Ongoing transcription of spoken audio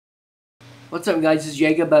What's up, guys? This is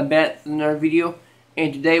Jacob. I'm back with another video,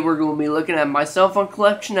 and today we're going to be looking at my cell phone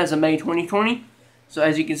collection as of May 2020. So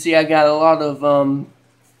as you can see, I got a lot of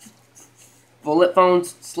flip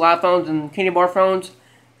phones, slide phones, and candy bar phones,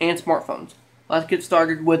 and smartphones. Let's get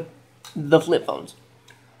started with the flip phones.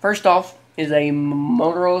 First off is a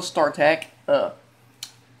Motorola StarTAC.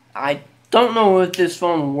 I don't know if this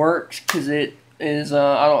phone works because it is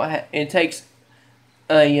it takes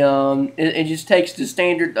it just takes the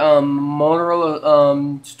standard Motorola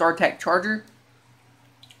StarTAC charger,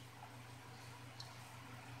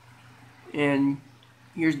 and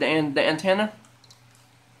here's the antenna.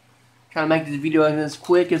 Trying to make this video as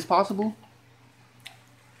quick as possible.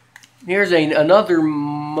 Here's another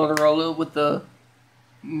Motorola with the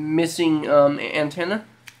missing antenna.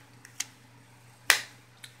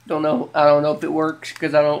 I don't know if it works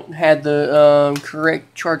because I don't have the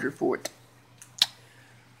correct charger for it.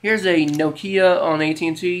 Here's a Nokia on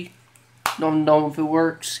AT&T. Don't know if it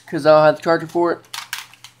works because I don't have the charger for it.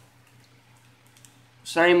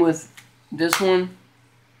 Same with this one.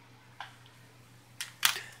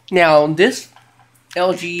 Now this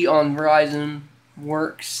LG on Verizon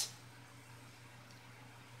works.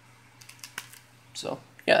 So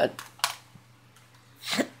yeah.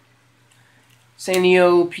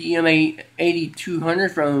 Sanyo PM8200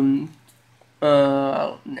 from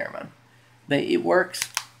never mind. But it works.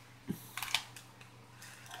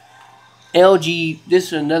 LG, this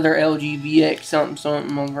is another LG VX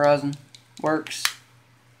something on Verizon. Works.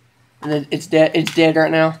 And it's dead right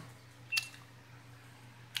now.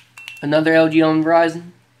 Another LG on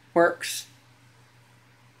Verizon. Works.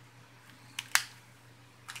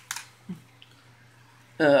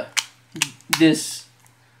 This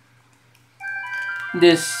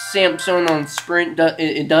Samsung on Sprint,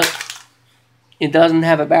 it doesn't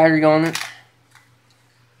have a battery on it.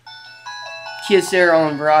 Kyocera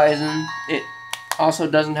on Verizon, it also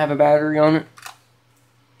doesn't have a battery on it.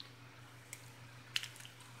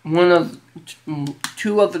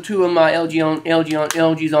 Two of my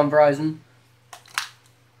LGs on Verizon.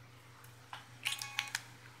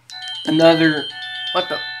 Another, what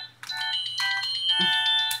the?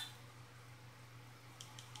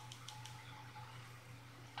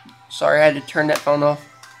 Sorry, I had to turn that phone off.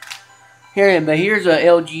 Here's a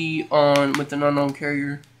LG on with an unknown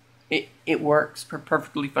carrier. It works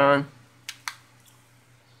perfectly fine.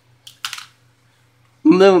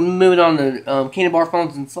 Moving on to candy bar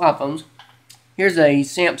phones and slide phones. Here's a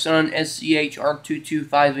Samsung SCH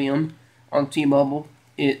R225M on T-Mobile.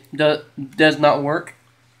 It does not work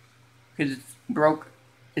because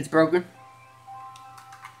it's broken.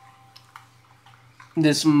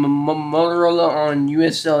 This Motorola on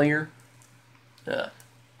US Cellular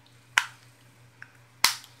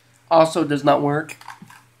also does not work.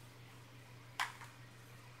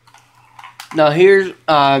 Now here's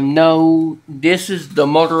this is the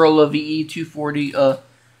Motorola VE240.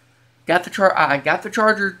 I got the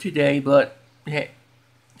charger today, but it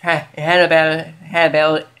had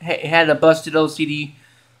a busted LCD,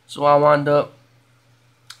 so I wound up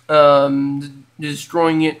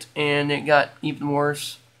destroying it, and it got even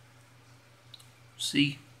worse.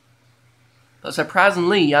 See, but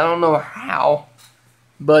surprisingly, I don't know how,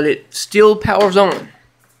 but it still powers on.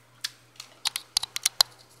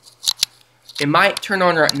 It might turn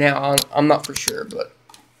on right now. I'm not for sure, but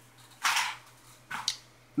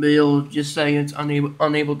it'll just say it's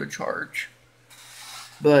unable to charge.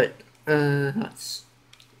 But let's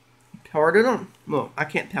power it on. Well, I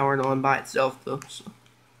can't power it on by itself though. So.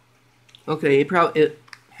 Okay,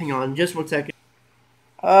 hang on, just 1 second.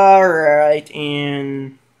 All right,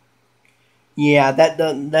 and yeah, that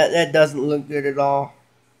doesn't look good at all.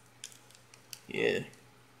 Yeah.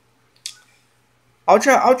 I'll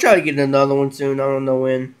try to get another one soon. I don't know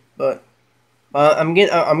when, but I'm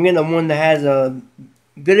getting the one that has a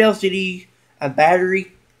good LCD, a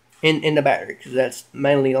battery, and the battery, because that's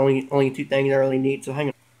mainly only two things I really need. So hang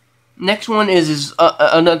on. Next one is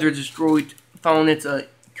another destroyed phone. It's a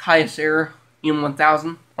Kyocera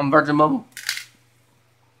M1000 on Virgin Mobile.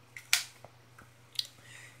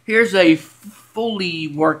 Here's a fully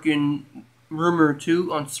working Rumor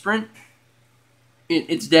 2 on Sprint.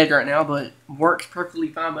 It's dead right now, but it works perfectly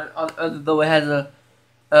fine. But other though it has a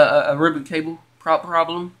ribbon cable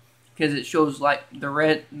problem because it shows like the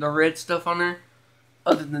red stuff on there.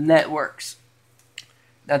 Other than that, it works.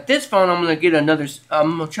 Now this phone, I'm gonna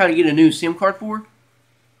try to get a new SIM card for,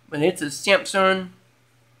 but it's a Samsung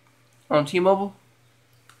on T-Mobile.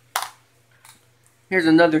 Here's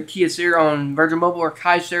another Kyocera on Virgin Mobile, or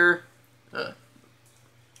Kyocera.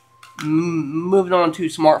 Moving on to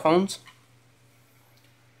smartphones.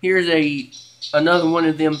 Here's a another one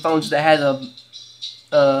of them phones that has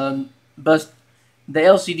a bust. The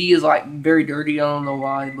LCD is like very dirty. I don't know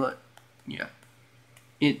why, but yeah,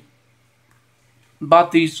 it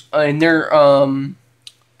bought these and they're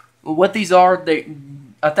what these are.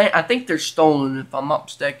 I think they're stolen if I'm not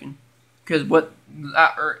mistaken, because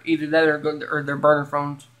or either that or they're burner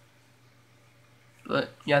phones.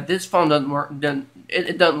 But yeah, this phone doesn't work.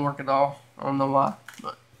 It doesn't work at all. I don't know why,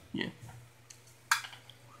 but yeah.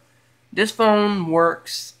 This phone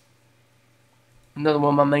works. Another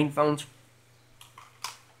one of my main phones.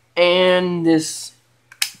 And this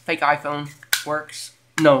fake iPhone works.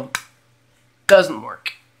 No, doesn't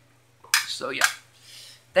work. So yeah.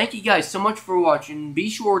 Thank you guys so much for watching. Be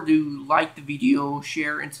sure to like the video,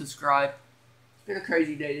 share, and subscribe. It's been a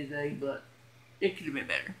crazy day today, but it could have been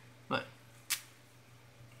better. But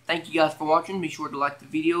thank you guys for watching. Be sure to like the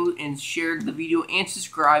video and share the video and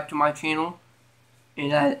subscribe to my channel.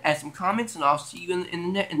 And add some comments, and I'll see you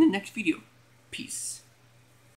in the next video. Peace.